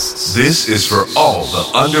This is for all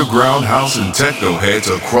the underground house and techno heads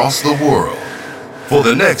across the world. For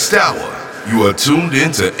the next hour, you are tuned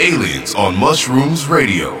into Aliens on Mushrooms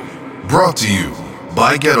Radio. Brought to you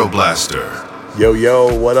by Gettoblaster.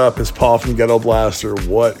 Yo, what up? It's Paul from Gettoblaster.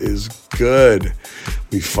 What is good?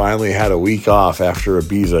 We finally had a week off after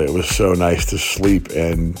Ibiza. It was so nice to sleep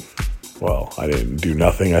and, well, I didn't do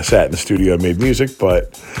nothing. I sat in the studio and made music,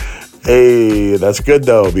 but hey, that's good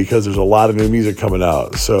though, because there's a lot of new music coming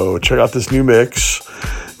out. So check out this new mix.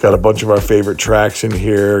 Got a bunch of our favorite tracks in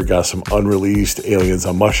here. Got some unreleased Aliens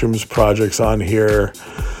on Mushrooms projects on here.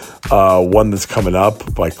 One that's coming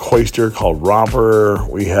up by Koister called Romper.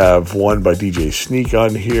 We have one by DJ Sneak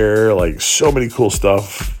on here. Like, so many cool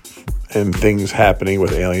stuff and things happening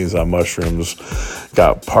with Aliens on Mushrooms.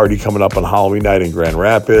 Got party coming up on Halloween night in Grand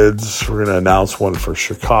Rapids. We're going to announce one for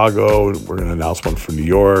Chicago. We're going to announce one for New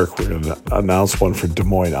York. We're going to announce one for Des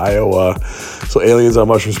Moines, Iowa. So Aliens on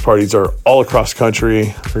Mushrooms parties are all across the country.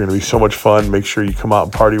 They're going to be so much fun. Make sure you come out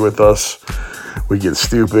and party with us. We get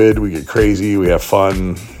stupid, we get crazy, we have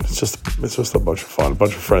fun. It's just a bunch of fun, a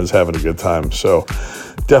bunch of friends having a good time. So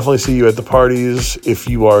definitely see you at the parties. If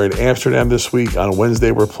you are in Amsterdam this week, on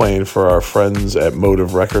Wednesday we're playing for our friends at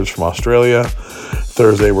Motive Records from Australia.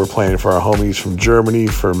 Thursday we're playing for our homies from Germany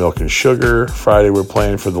for Milk and Sugar. Friday we're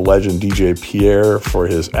playing for the legend DJ Pierre for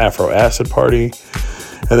his Afro Acid party.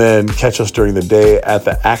 And then catch us during the day at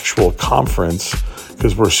the actual conference,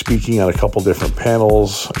 because we're speaking on a couple different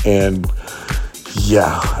panels. And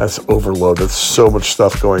yeah, that's overload. That's so much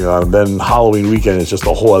stuff going on. And then Halloween weekend is just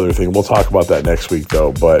a whole other thing. We'll talk about that next week,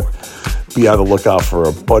 though. But be on the lookout for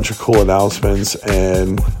a bunch of cool announcements.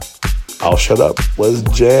 And I'll shut up. Let's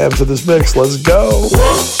jam to this mix. Let's go.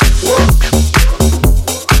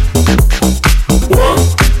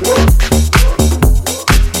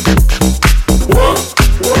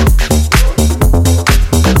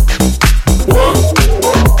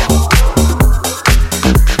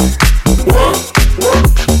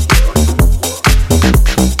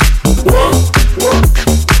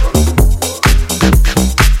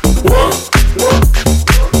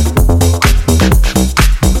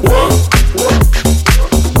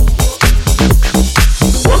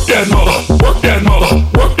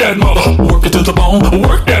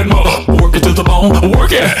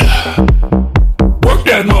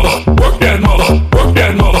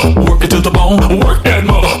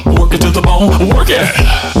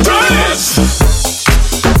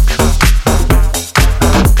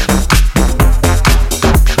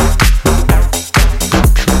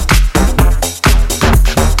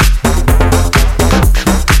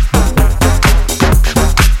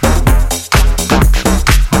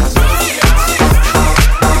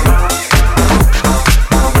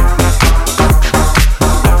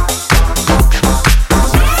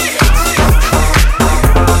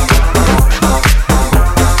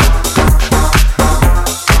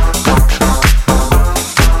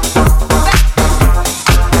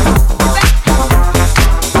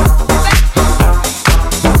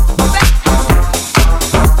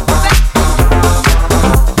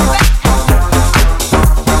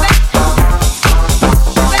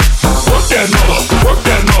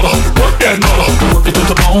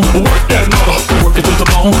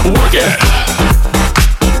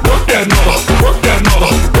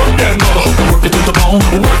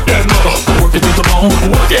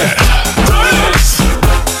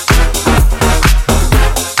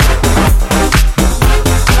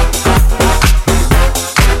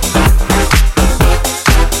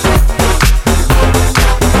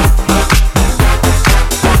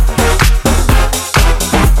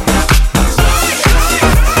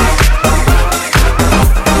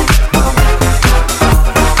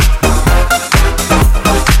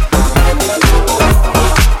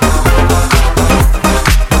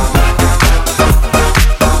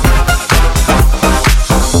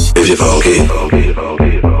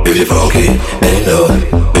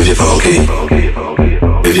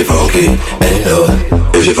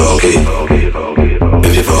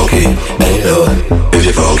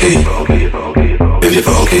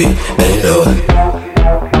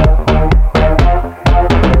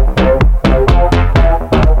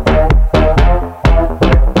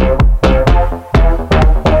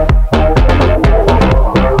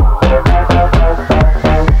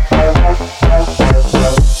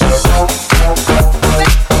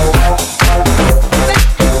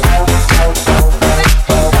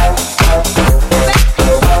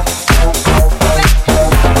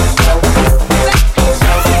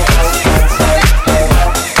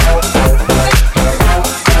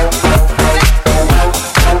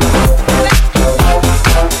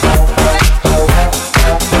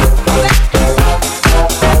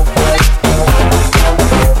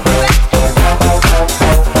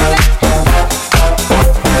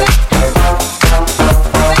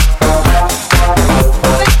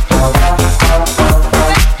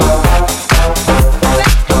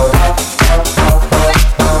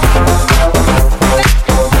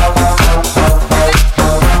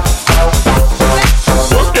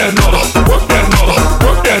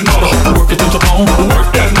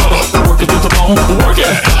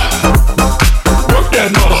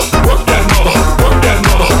 that mother, work that mother, work that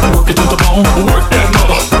mother, work it to the bone, work that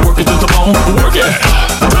mother, work it to the bone, work it.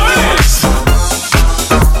 Dance!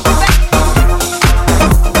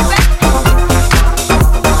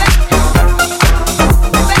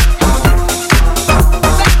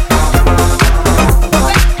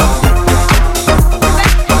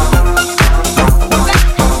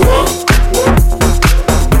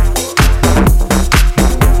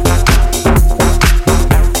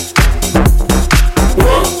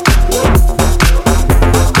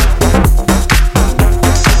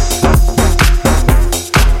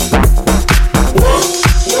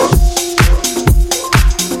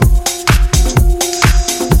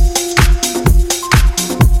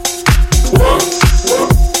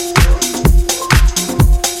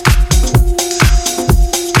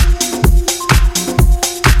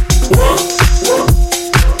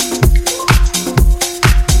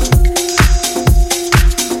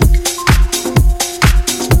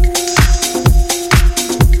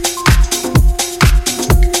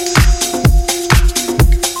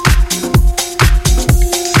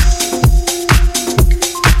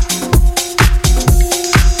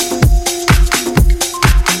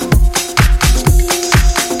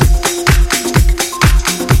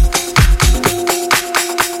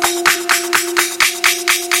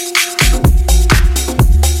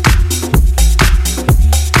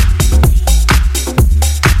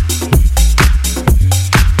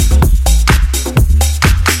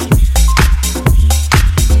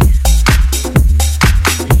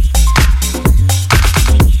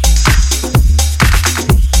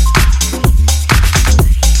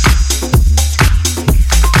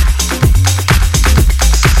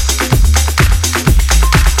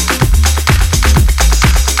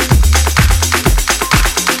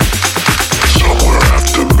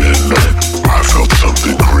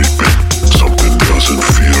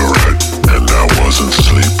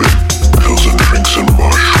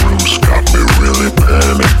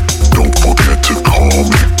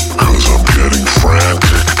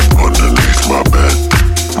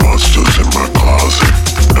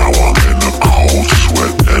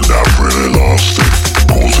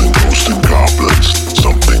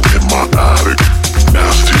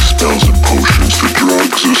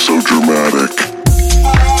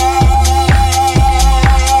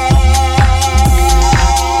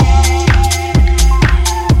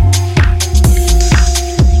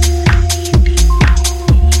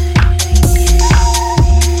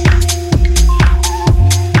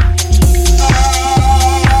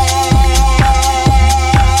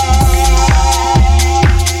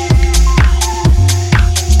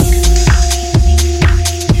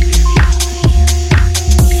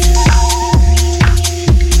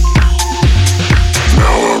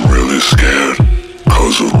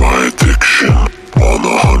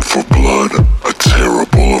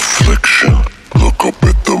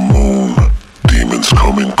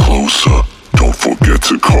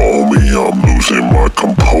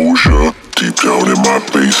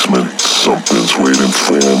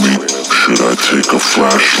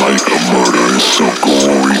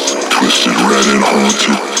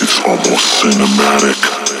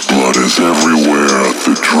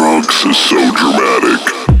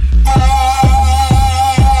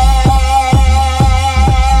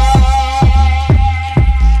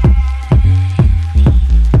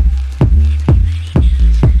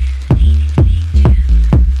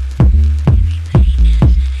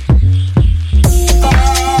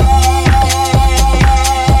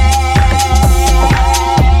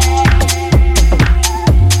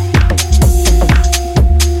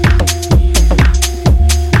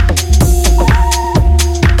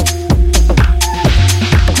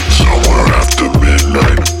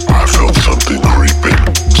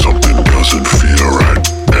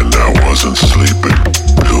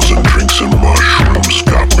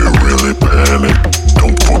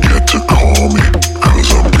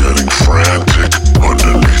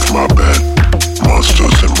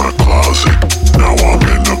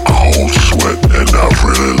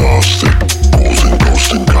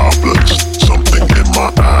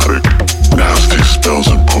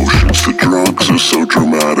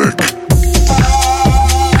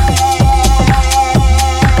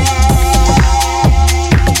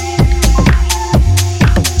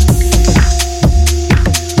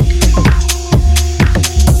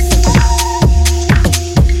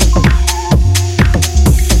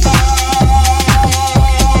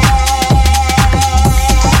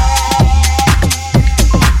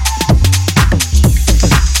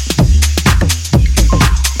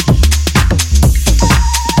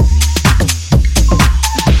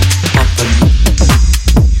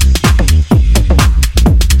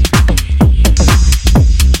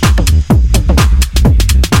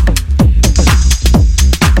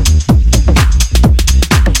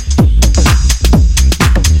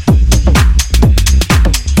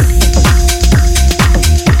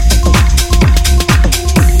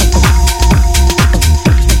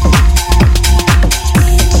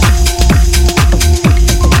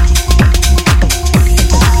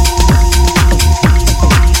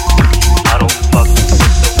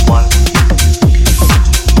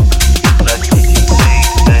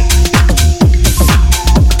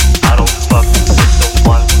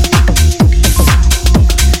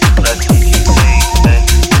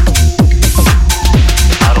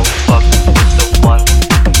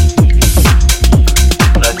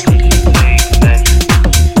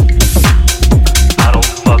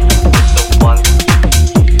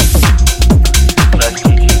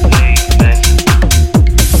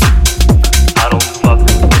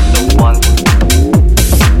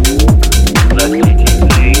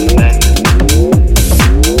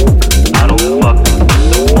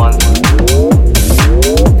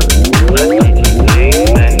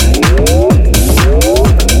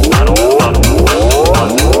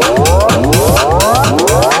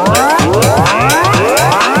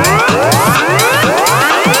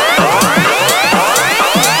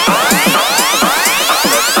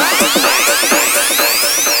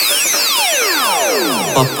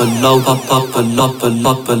 low, pop up a low, pop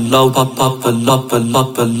up a low, pop up a low, pop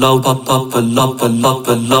up a low, pop up a low, pop up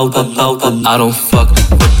a low, pop up. I don't fuck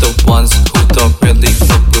with the ones who don't really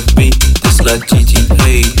fuck with me. This like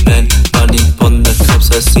GTA, man, running on the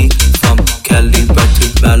cups I see from Cali right to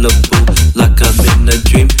Malibu, like I'm in a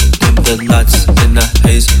dream. Dim the lights in the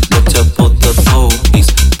haze, watch out for the police.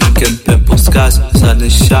 Pink and purple skies, sun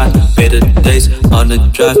is shine, better days on the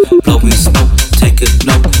drive, blowing smoke. Take a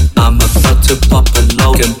note, I'm about to pop a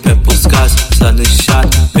low. Pink and purple skies, sun is shine,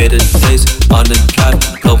 better days on the drive,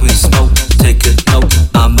 blowing smoke. Take a note,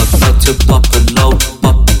 I'm about to pop a low.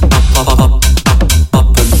 Pop, pop, pop, pop,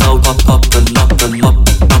 pop a low, pop, pop a low,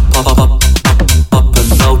 pop, pop, pop,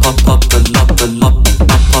 pop, pop a low, pop, pop a low, pop, pop, pop, pop, pop a low, pop,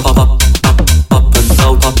 pop a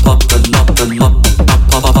low, pop, pop,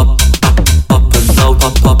 pop, pop a low,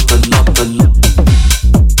 pop, pop a low, pop.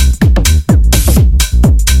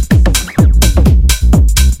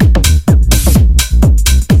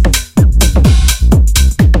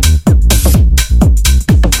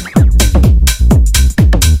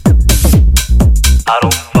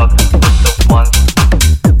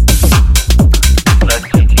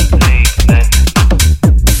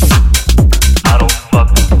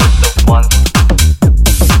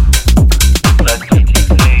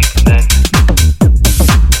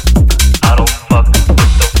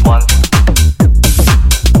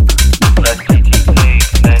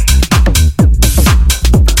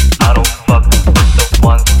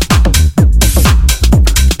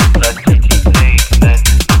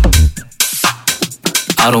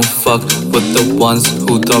 I don't fuck with the ones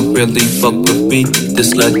who don't really fuck with me.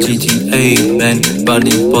 This like GTA, man,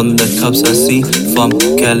 running on the cops I see from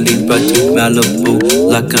Cali right to Malibu,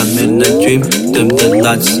 like I'm in a dream. Dim the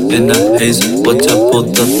lights in the haze, watch out for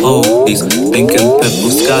the police. Pink and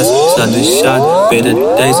purple skies, sun is shine, better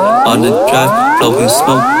days on the drive, blowing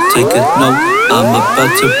smoke. Take a note, I'm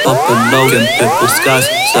about to pop a low. Pink and purple skies,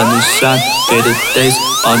 sun is shine, better days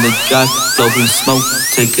on the drive, blowing smoke.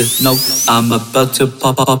 Take a note, I'm about to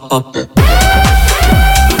pop.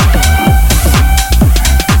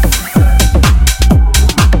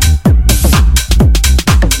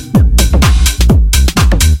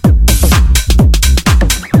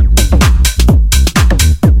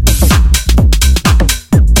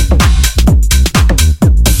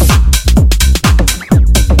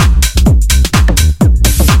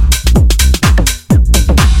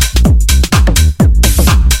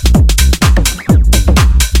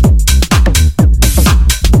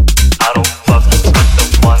 I don't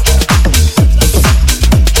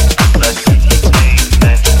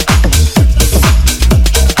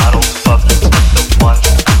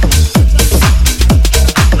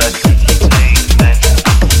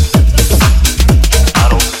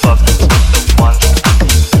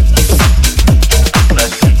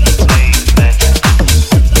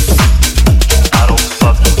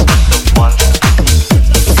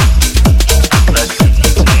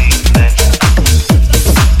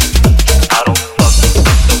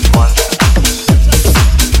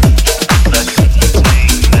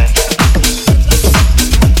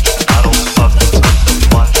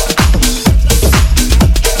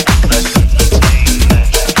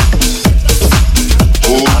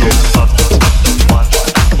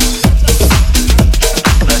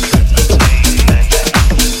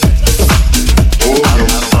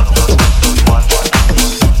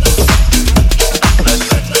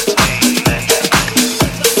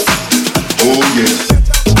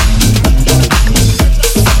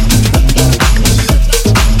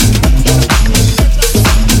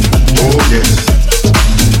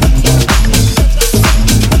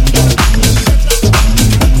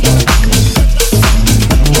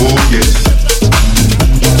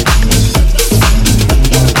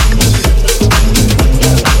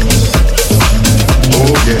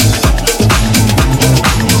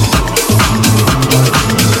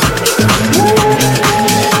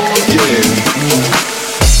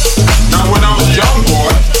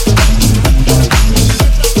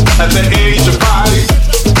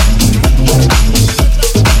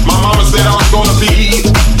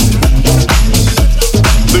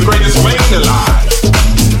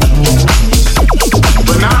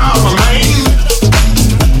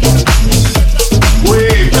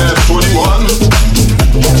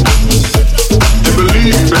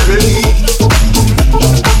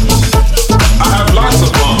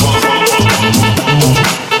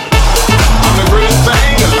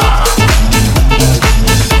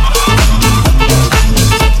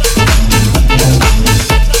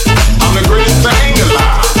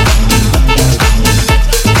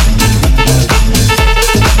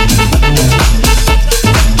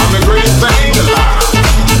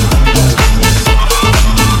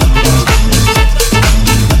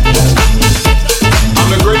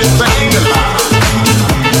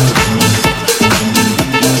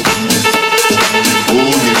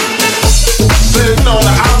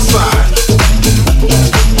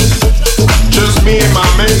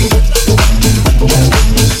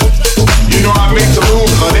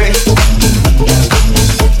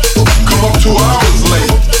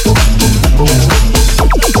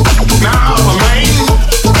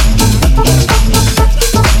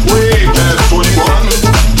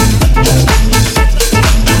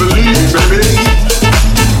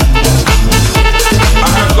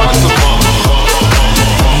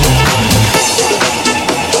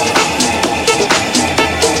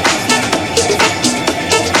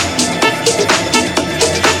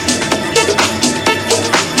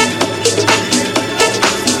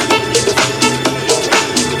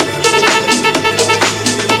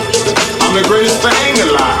I'm the greatest thing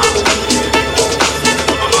alive.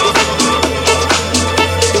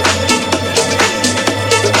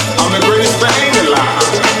 I'm the greatest thing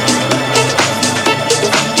alive.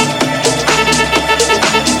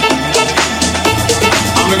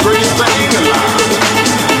 I'm the greatest thing alive.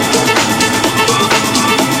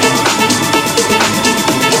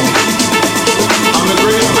 I'm the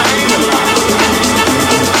greatest thing alive.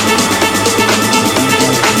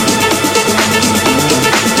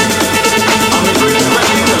 I'm the greatest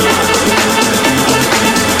thing alive.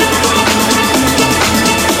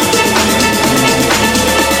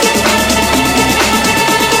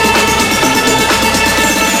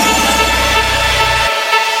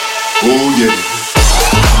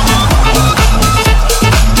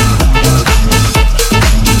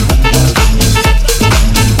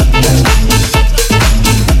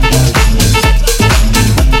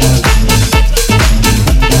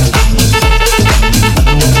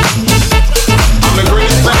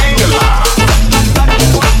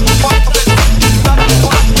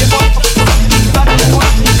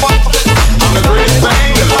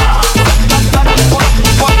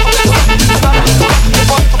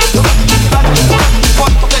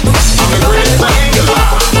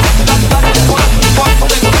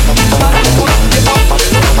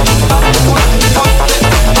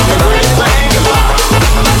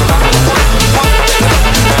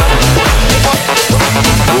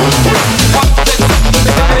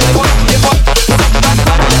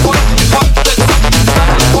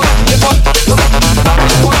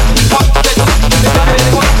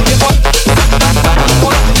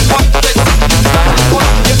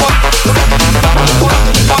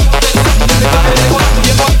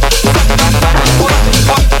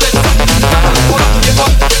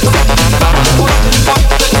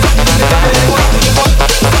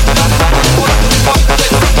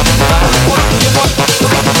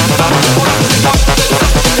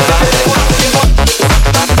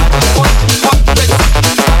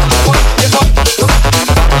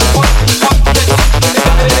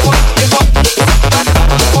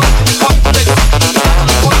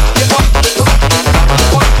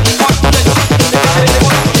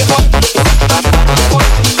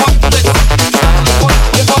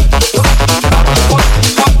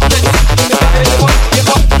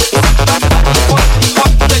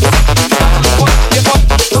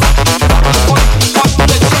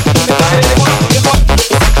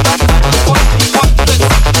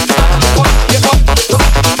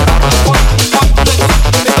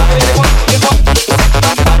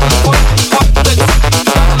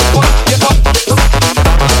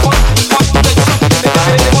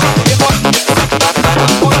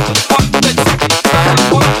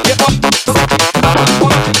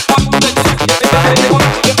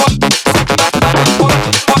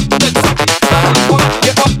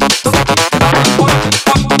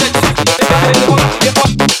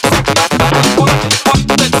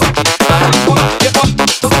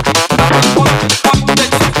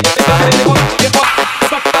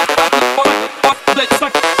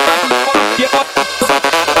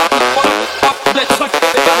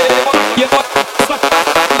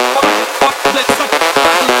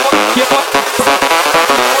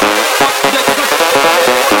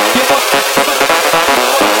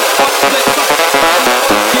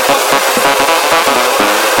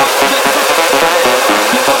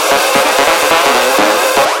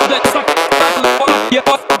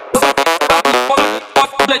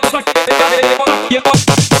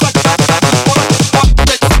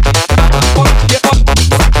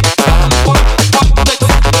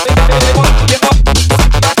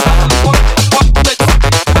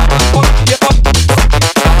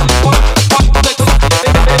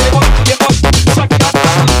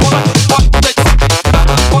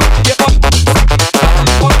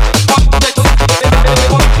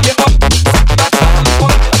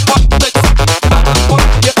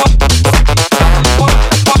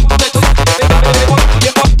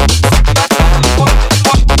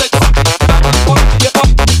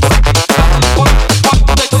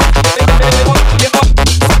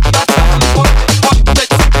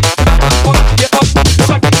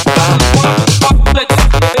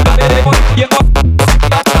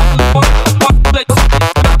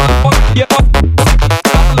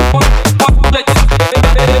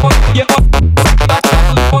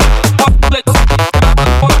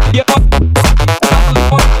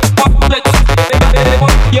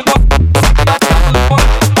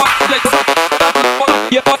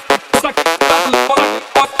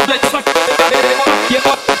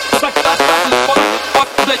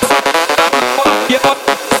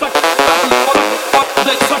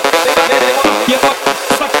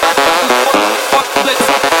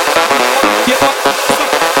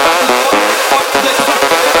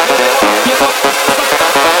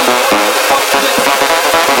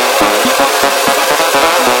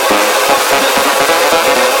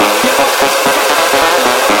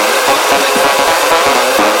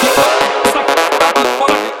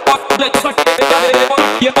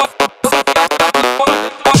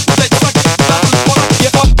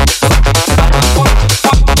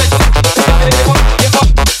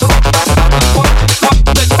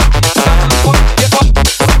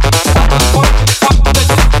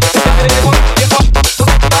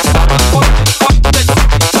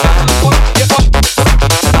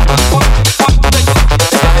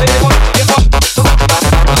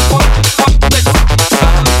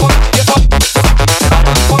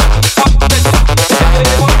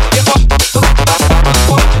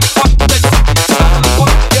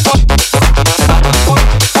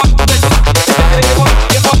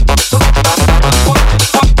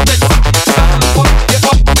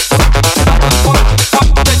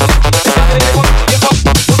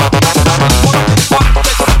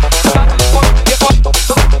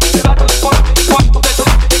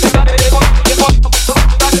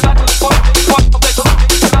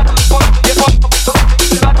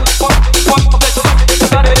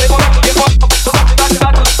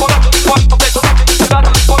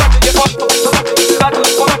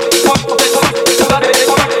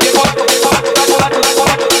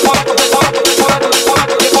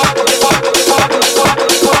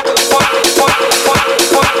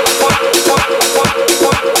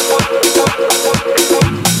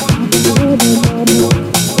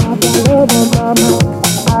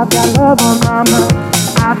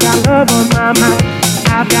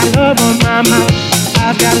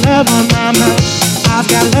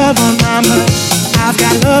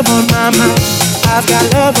 love on my mind. I've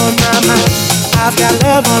got love on my mind. I've got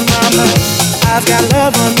love on my mind. I've got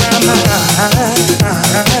love on my mind.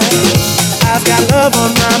 I've got love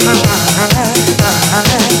on my mind.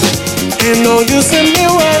 Ain't no use in me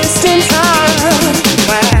wasting time.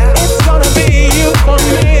 Well, it's gonna be you for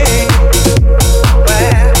me.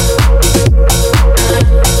 Well,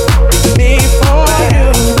 me for you.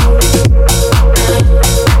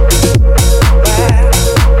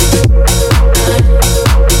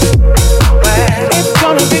 Well, it's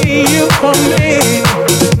gonna be you for me.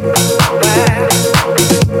 Well,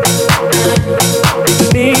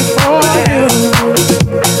 me for you.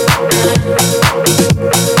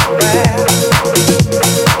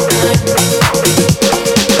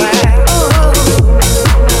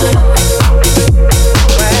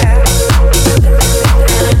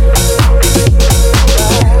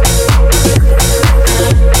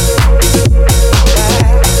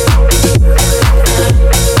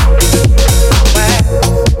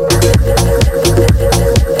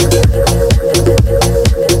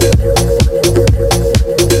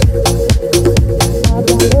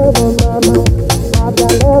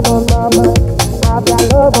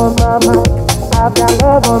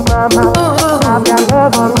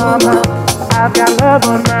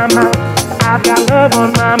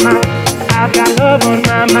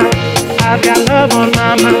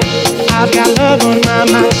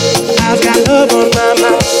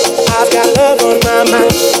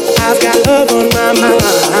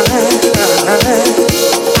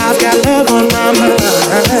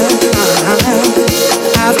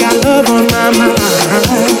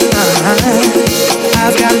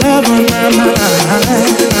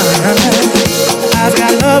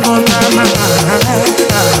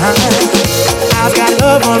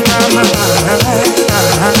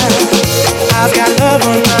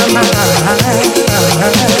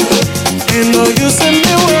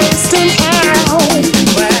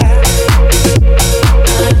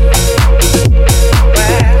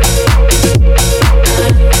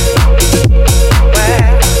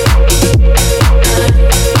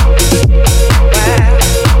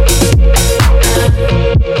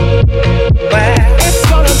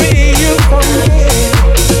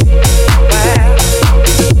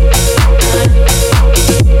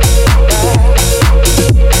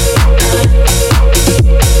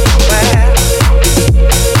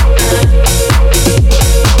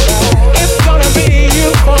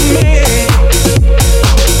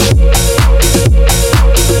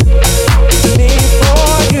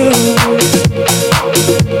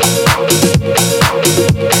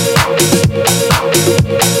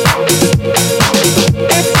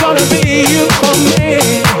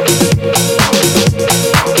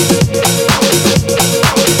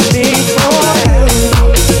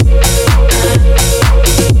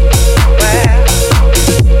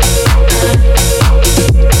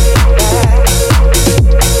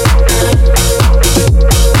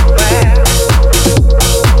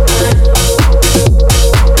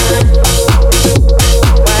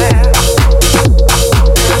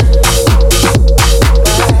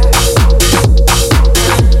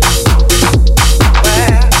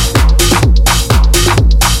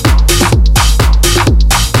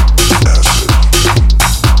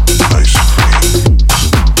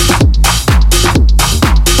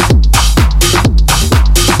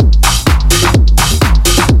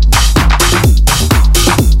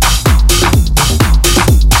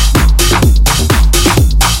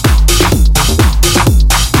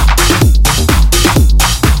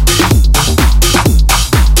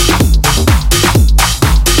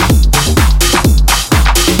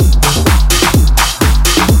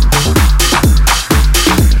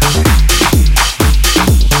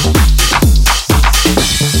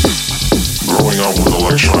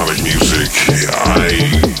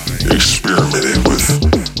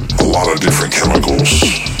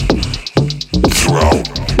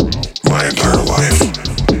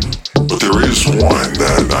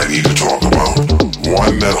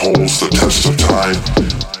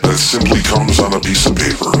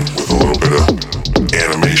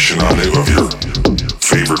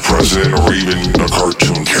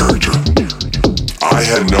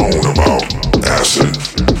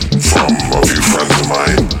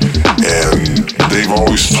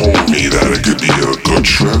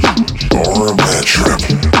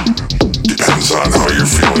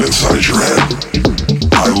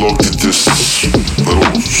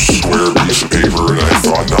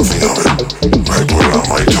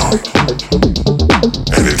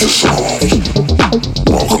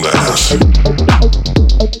 Welcome to Acid.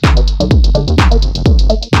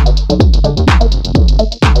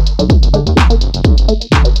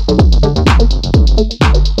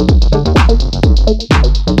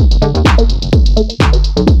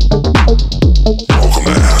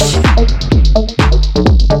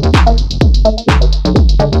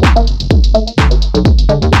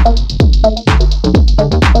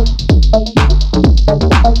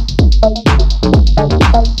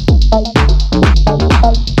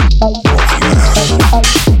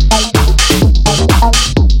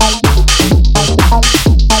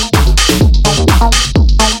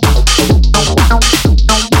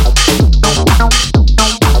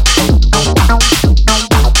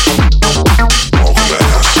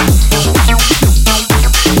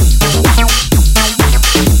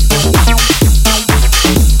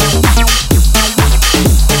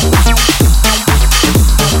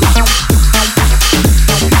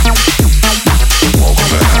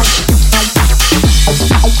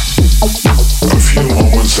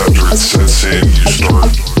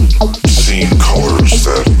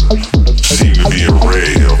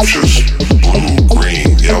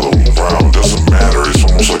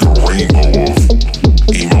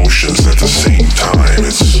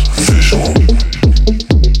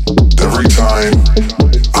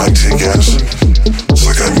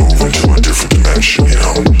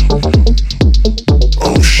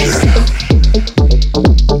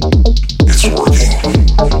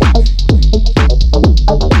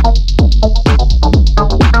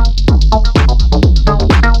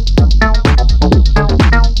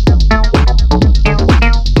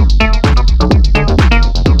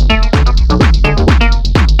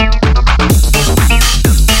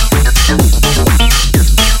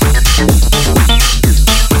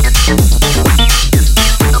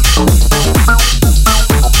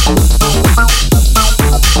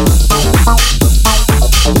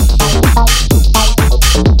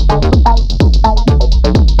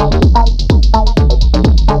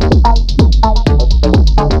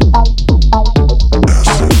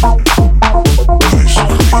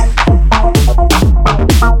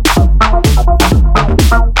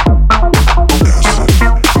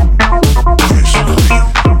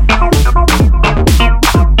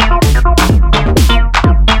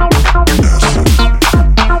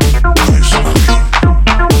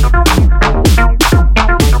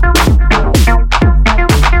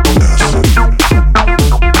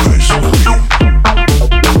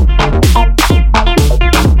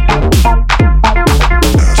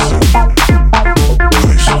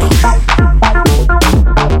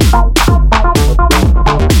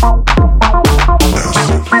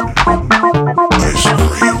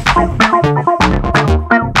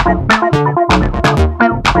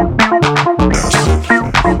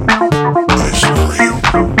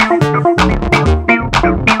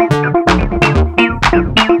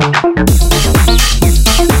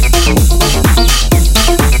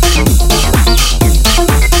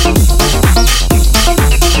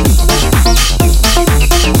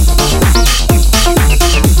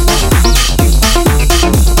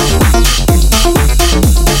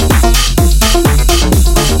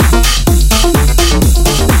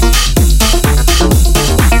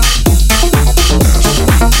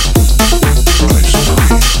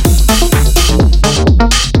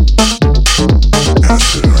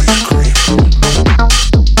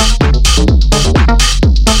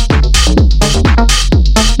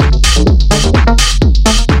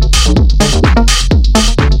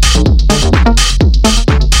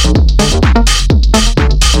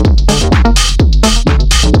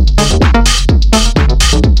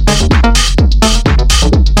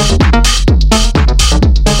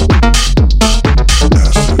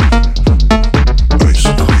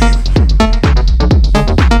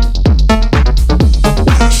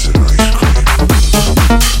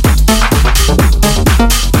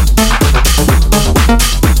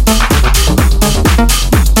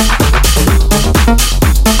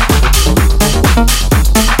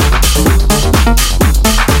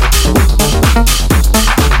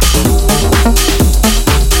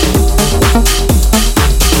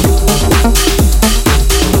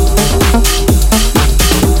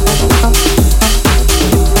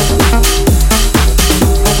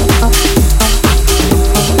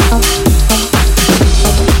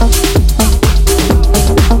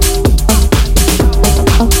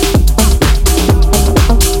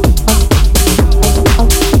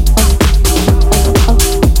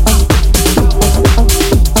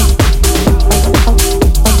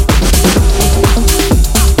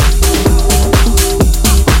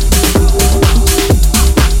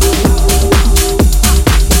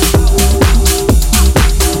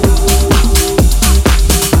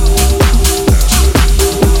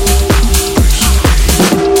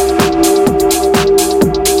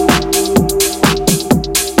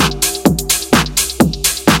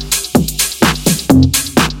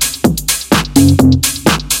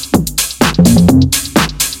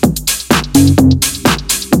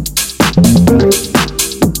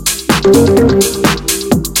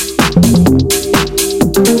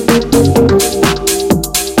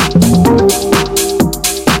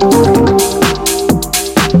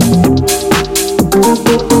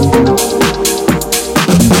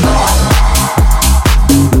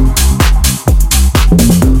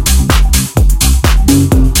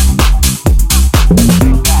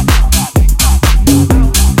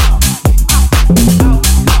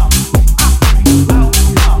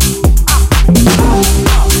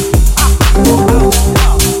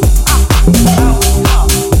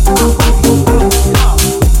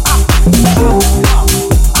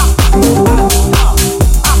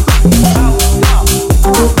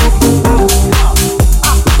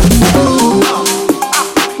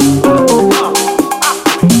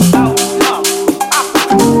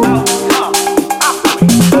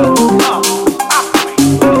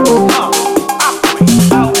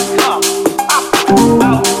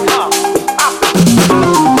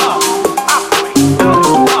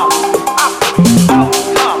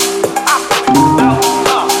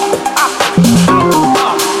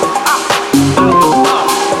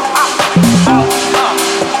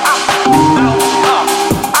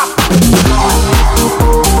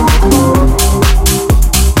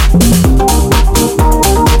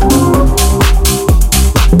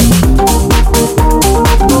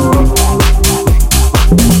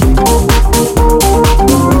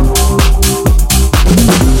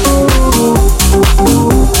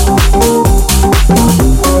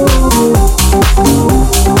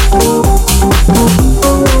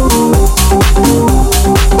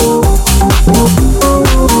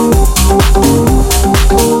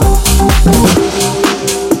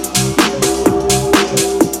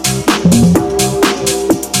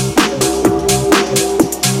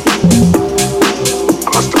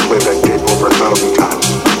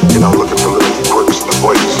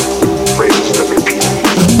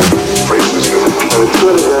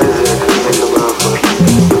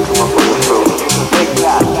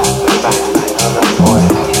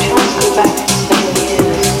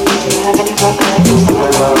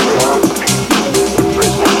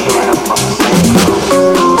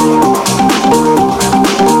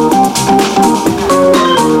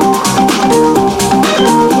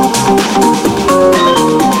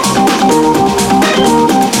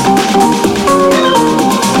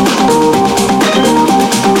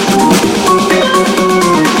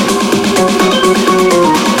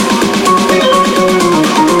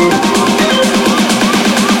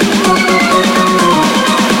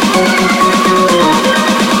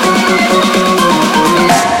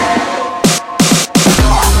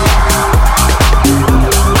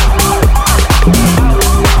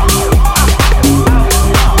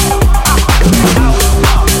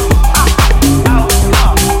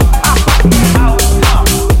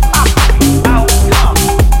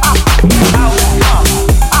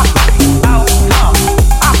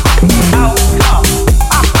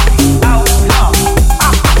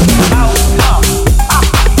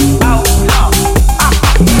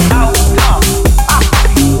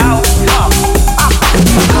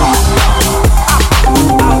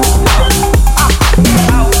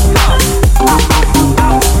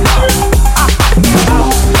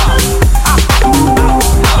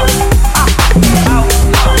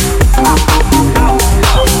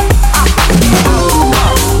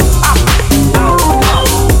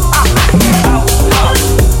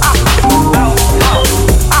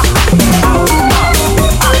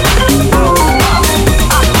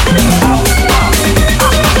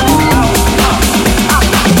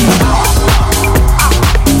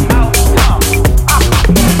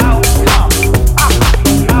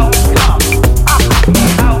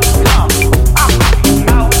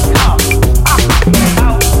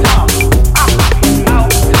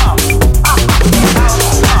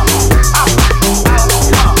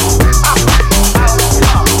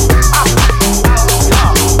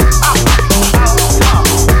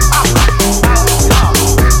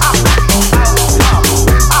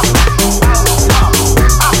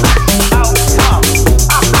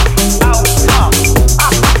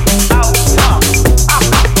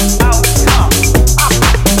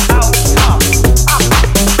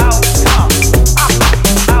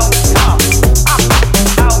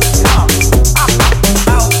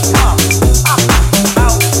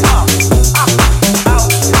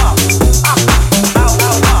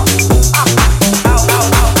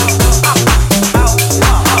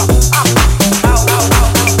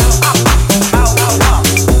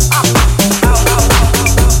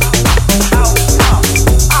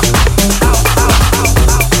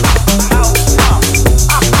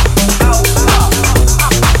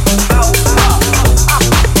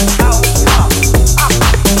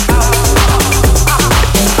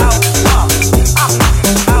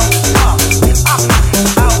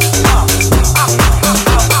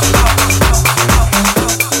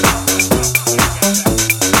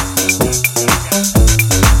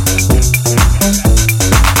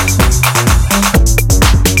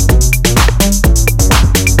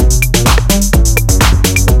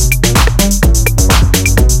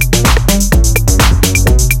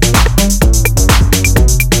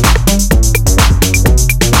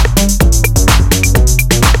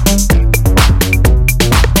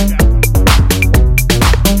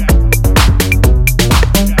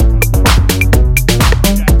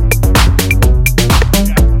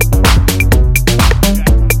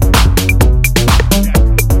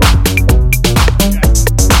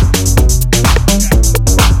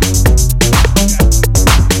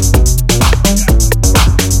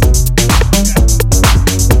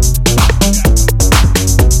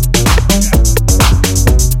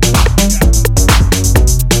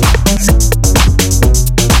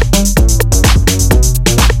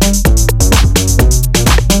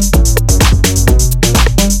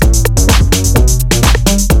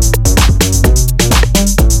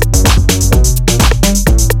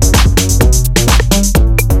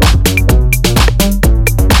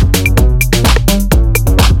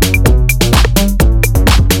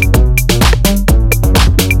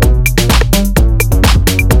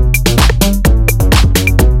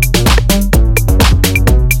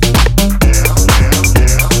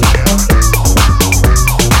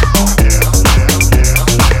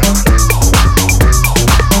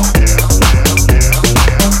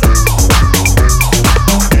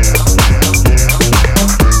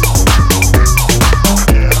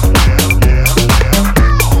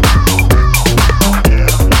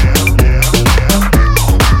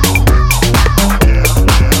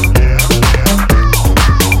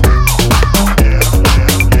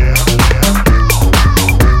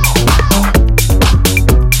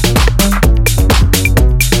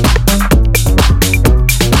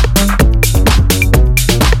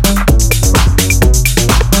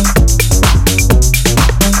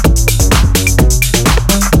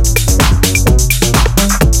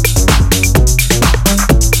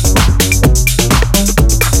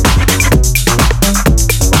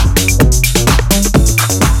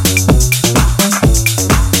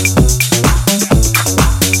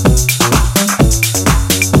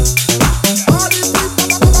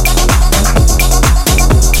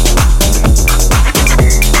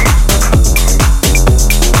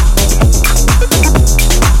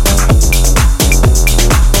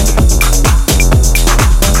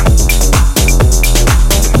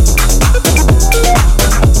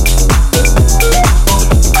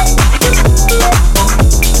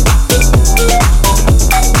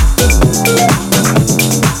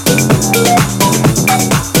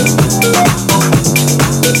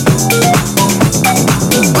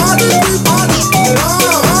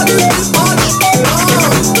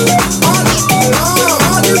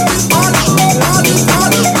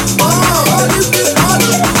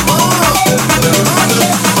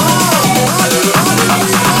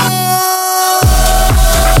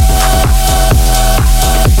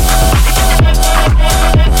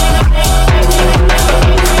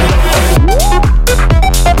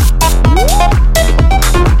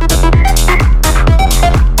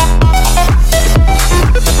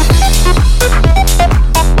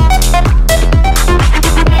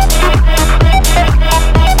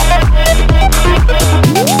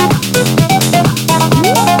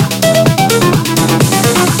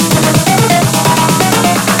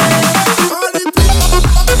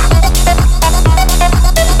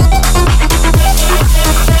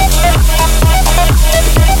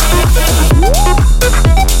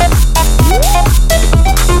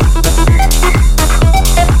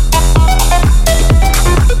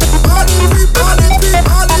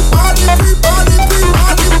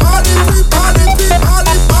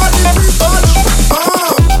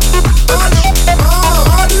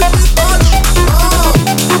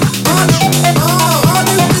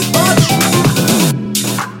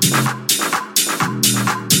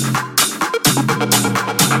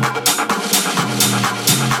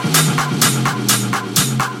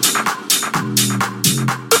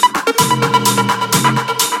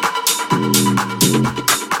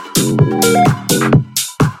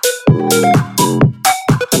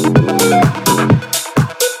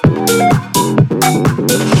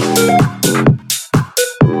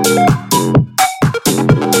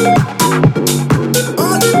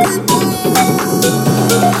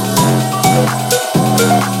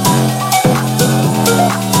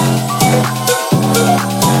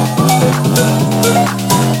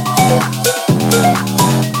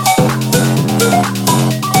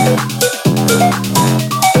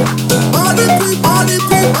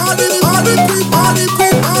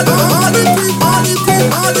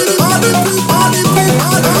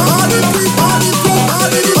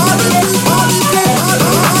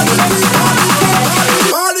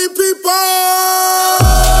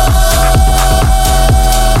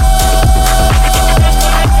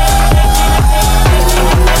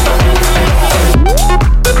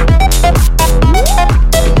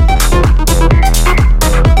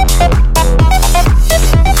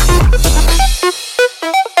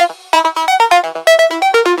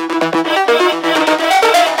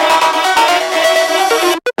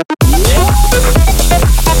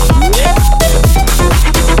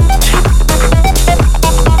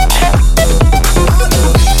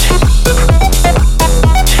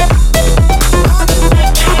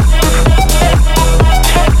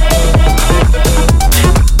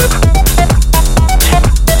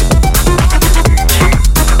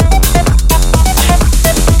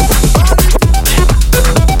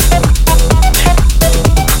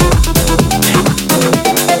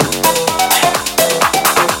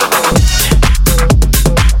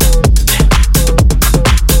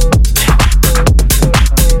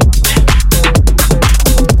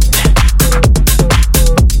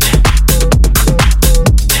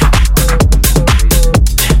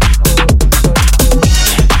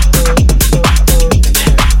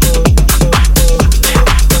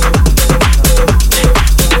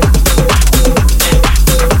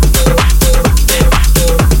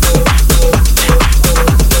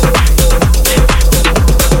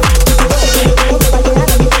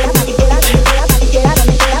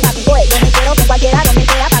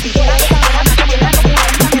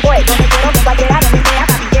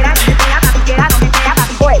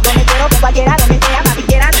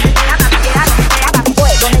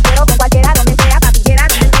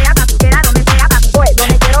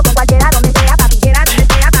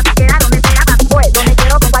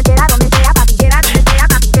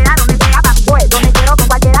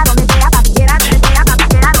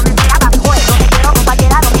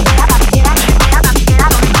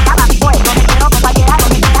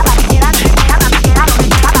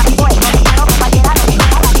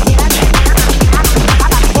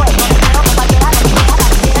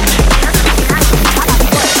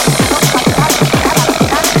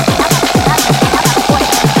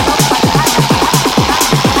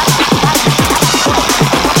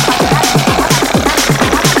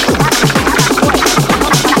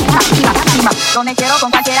 donde quiero, con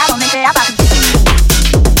cualquiera, donde sea, papi.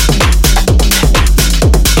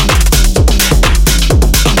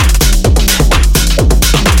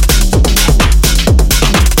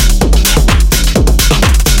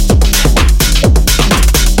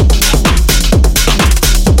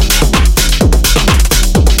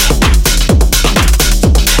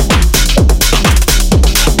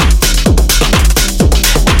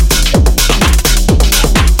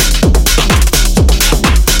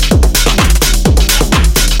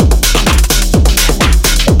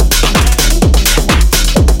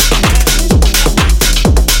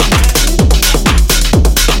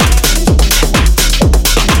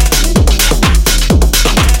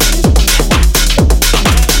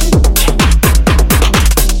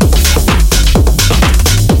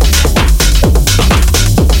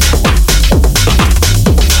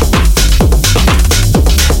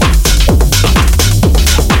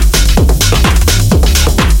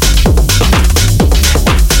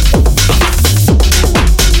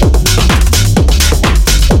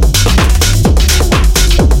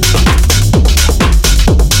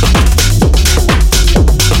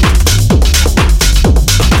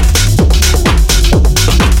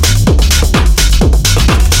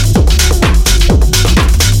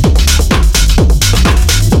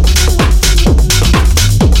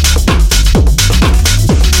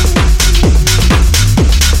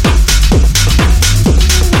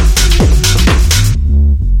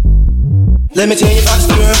 Let me tell you about this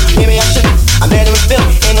girl, maybe I should. I met her in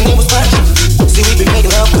Philly, and her name was Rocha. See, we've been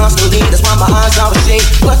making love constantly, that's why my eyes are a shade.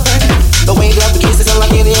 But the way that I be kissing,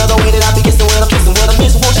 unlike any other way that I be kissing when I'm kissing, what I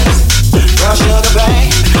miss, what you miss. Brown sugar,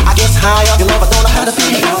 babe, I guess high off your love, I don't know how to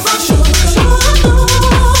feel. Brown sugar,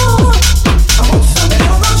 I want some of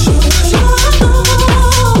your brown sugar.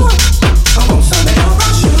 I want some of your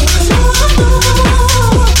brown sugar.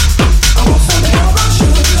 I want some of your brown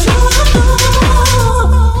sugar.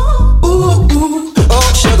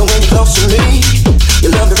 Sugar, when you're close to me, you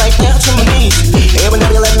love me right down to my knees. Every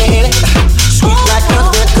night you let me hit it, sweet like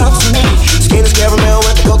honey when it comes to me. Skin is caramel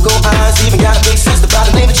with the cocoa eyes, even got a big sister by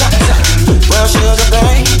the name of ChakaChaka. Brown sugar,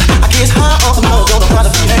 babe, I get high off the mud, don't know how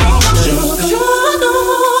to behave. Sugar,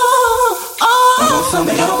 I want some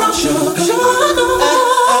of your brown sugar.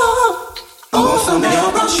 I want some of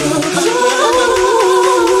your brown sugar.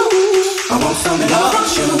 I want some of your brown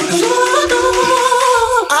sugar.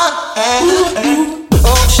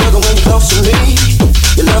 Oh, sugar, when you're close to me,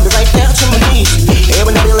 you love me right down to my knees.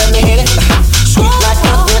 Every night you let me hit it, sweet like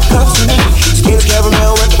honey when it comes to me. Skin is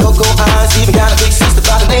caramel with the cocoa eyes, even got a big sister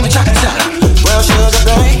by the name of ChakaChaka. Brown sugar,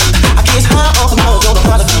 babe, I get high off the mud, don't know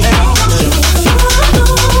how to behave.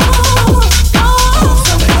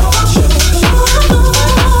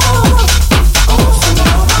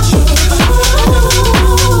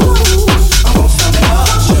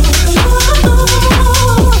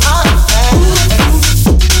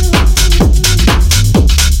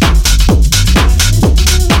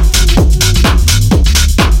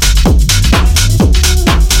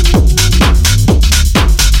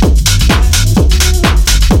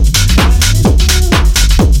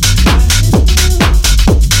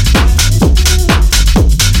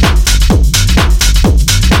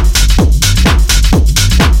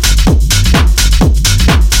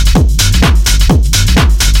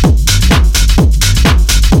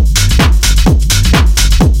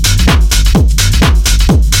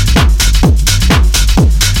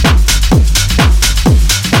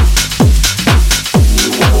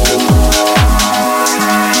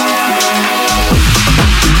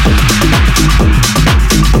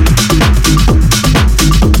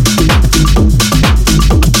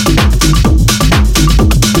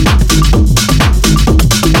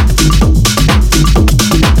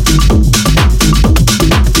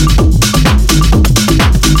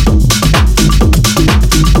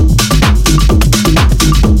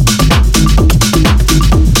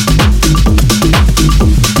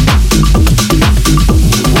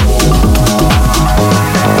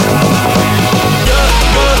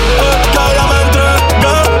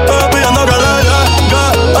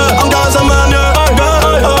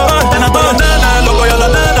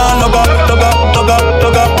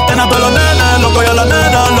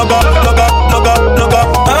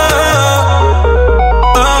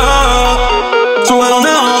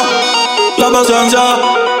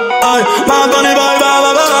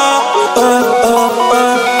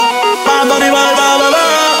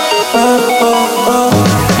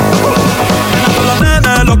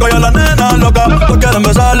 quieren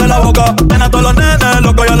besarle la boca. Ven a todos los nenes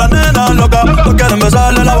locos y a las nenas locas. Pues quieren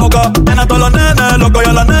besarle la boca. Ven a todos los nenes locos y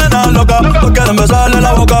a las nenas locas. Pues quieren besarle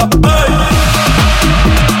la boca. ¡Hey!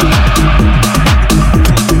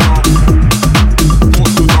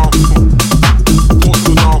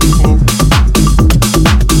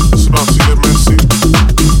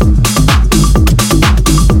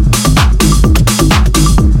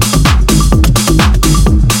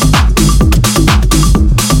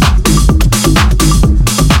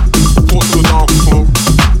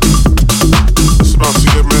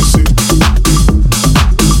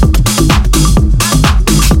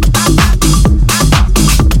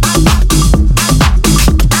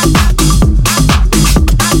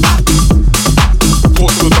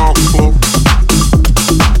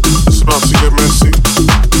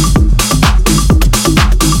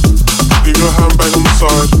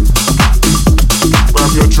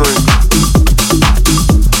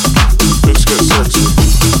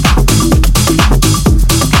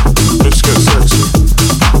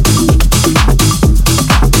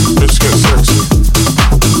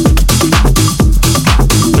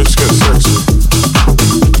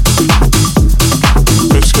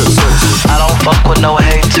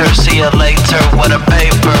 her with a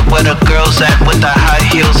paper. Where the girls at with the high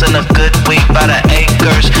heels and a good week by the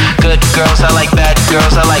acres. Good girls, I like bad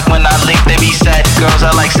girls. I like when I leave, they be sad girls.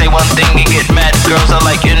 I like say one thing and get mad girls. I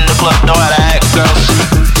like in the club, know how to act girls.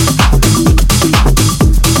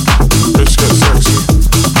 Let's get sexy.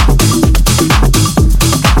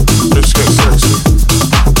 Let's get sexy.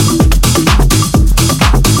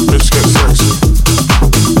 Let's get sexy.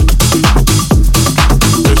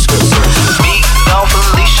 Let's get sexy. Me, down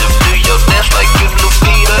Felicia, do your dance like you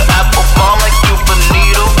Lupita. Apple bomb like you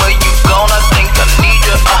Bonita. Where you gone? I think I need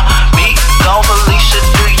you. Me, down Felicia,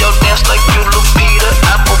 do your dance like you Lupita.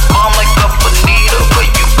 Apple bomb like a Bonita. Where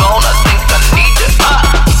you gone? I think I need you.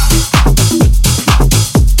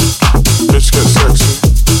 Let's get sexy.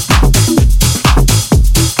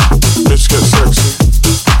 Let's get sexy.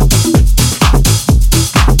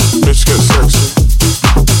 Let's get sexy.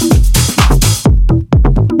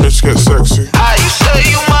 Let's get sexy. How you say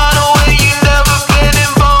you model when you never been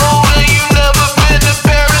in Vogue, and you never been to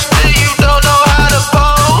Paris, then you don't know how to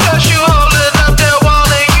pose. Cause you holding up that wall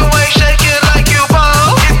and you ain't shaking like you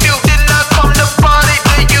pose. If you did not come to party,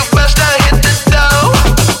 then you best not hit the dough.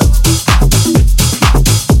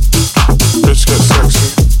 Let's get sexy.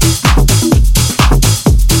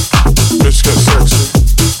 Let's get sexy.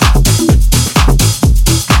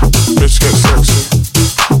 Let's get sexy. Let's get sexy.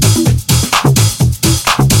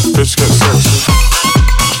 Let's get sexy. Let's get sexy. Let's get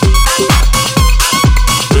sexy. Let's get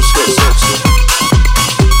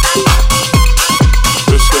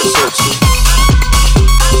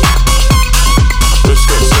sexy. Let's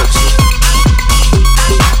get sexy. Let's get sexy. Let's get sexy. Let's get sexy.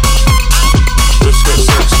 Let's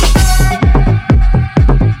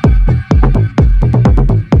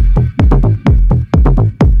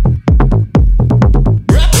get sexy.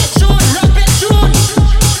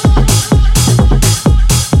 Let's get sexy.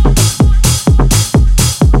 Let's get sexy.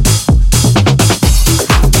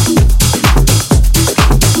 Let's get sexy.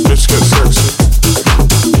 Let's go sexy.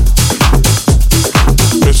 Let's get sexy. Let's go sexy. Let's get sexy.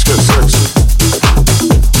 Let's go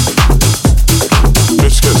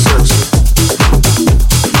sexy. Let's get sexy. Let's get sexy.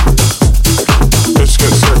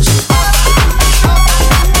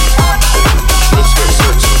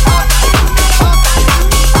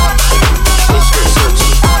 Let's get sexy.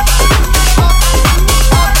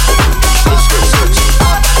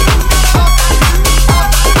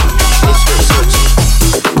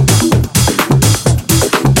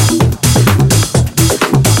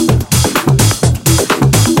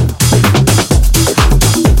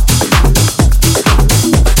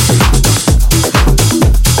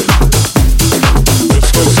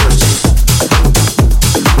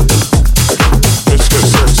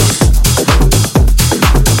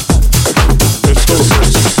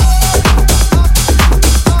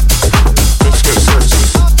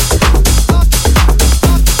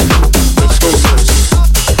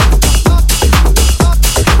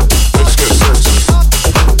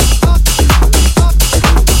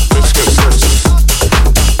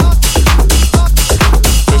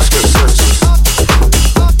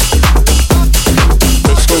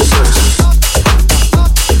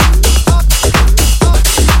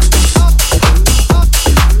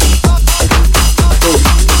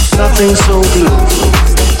 Nothing so blue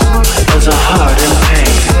as a heart in pain.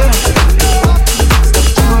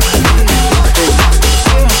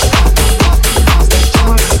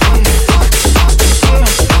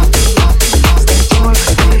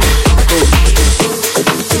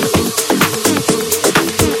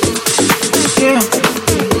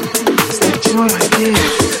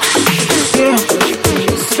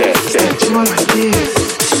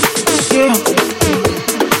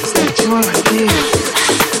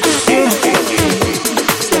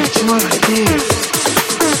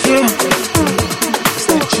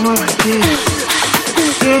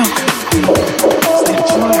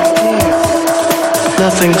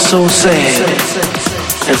 Nothing so sad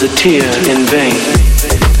as a tear in vain.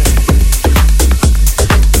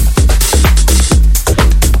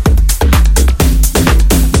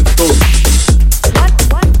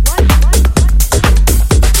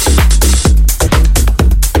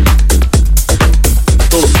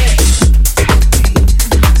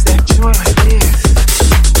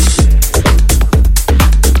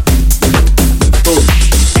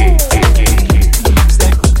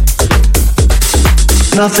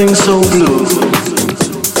 Nothing so blue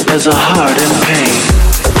as a heart in pain.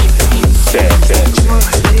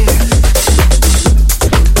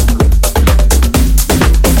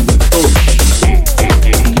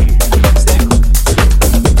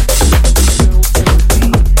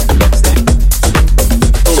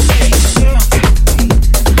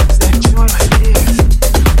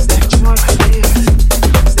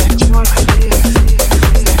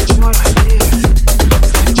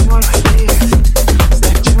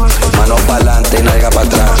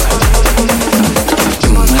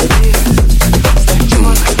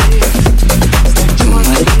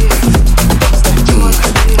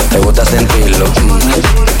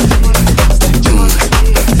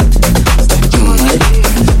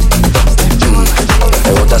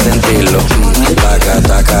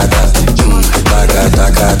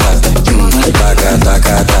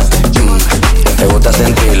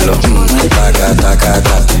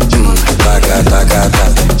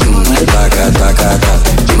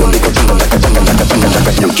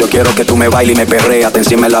 quiero que tú me bailes y me perreas, te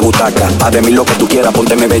encima en la butaca. Haz de mí lo que tú quieras,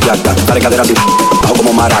 pónteme bellaca. Dale cadera así, bajo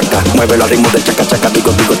como maraca. Muévelo al ritmo del ChakaChaka,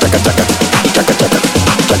 digo, ChakaChaka. ChakaChaka,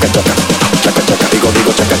 ChakaChaka, ChakaChaka, digo,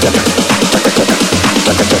 ChakaChaka. ChakaChaka,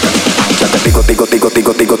 ChakaChaka, Chaka, digo,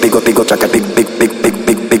 Chaka, digo, Chaka,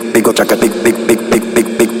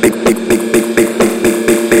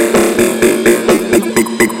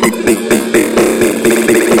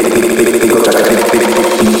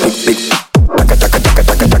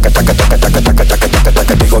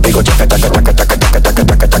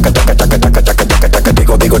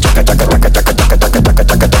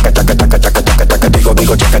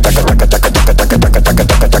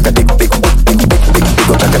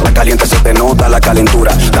 caliente se te nota la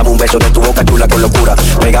calentura. Dame un beso de tu boca chula con locura.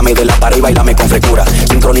 Pégame de la pared y bailame con frescura.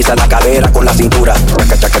 Sincroniza la cadera con la cintura.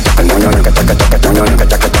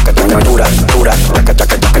 Dura, dura.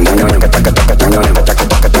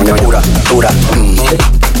 Dura, dura.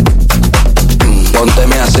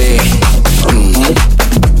 Pónteme así,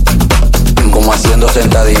 como haciendo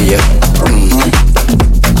sentadilla.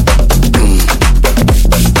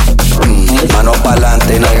 Mano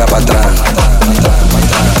pa'lante y nalga pa' atrás.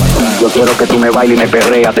 Yo quiero que tú me bailes y me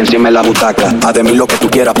perreas, te encima en la butaca. Haz de mí lo que tú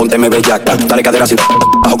quieras, pónteme bellaca. Dale cadera así,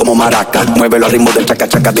 bajo como maraca. Muévelo al ritmo del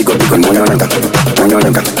ChakaChaka, digo, ñoñoñanca.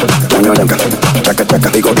 ChakaChaka,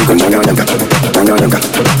 digo, ñoñoñanca.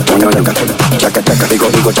 ChakaChaka, digo,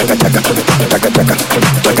 ChakaChaka. ChakaChaka.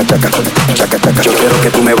 Yo quiero que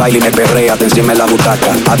tú me bailes y me perreas, te encima en la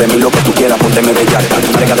butaca. Haz de mí lo que tú quieras, pónteme bellaca.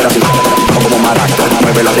 Dale cadera así, bajo como maraca.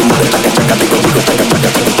 Muévelo al ritmo del ChakaChaka, digo, ChakaChaka.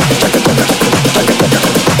 ChakaChaka, ChakaChaka.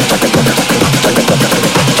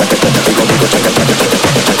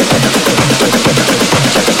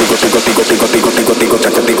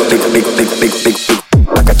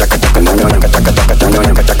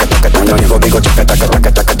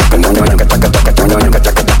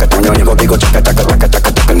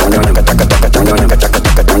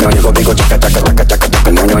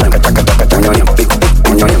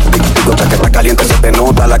 Caliente se te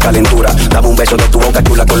nota la calentura. Dame un beso de tu boca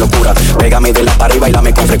chula con locura. Pégame de la pared y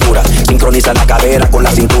bailame con frescura. Sincroniza la cadera con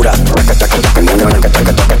la cintura.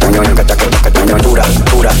 Dura,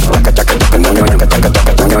 dura.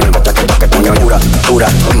 Dura,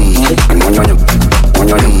 dura.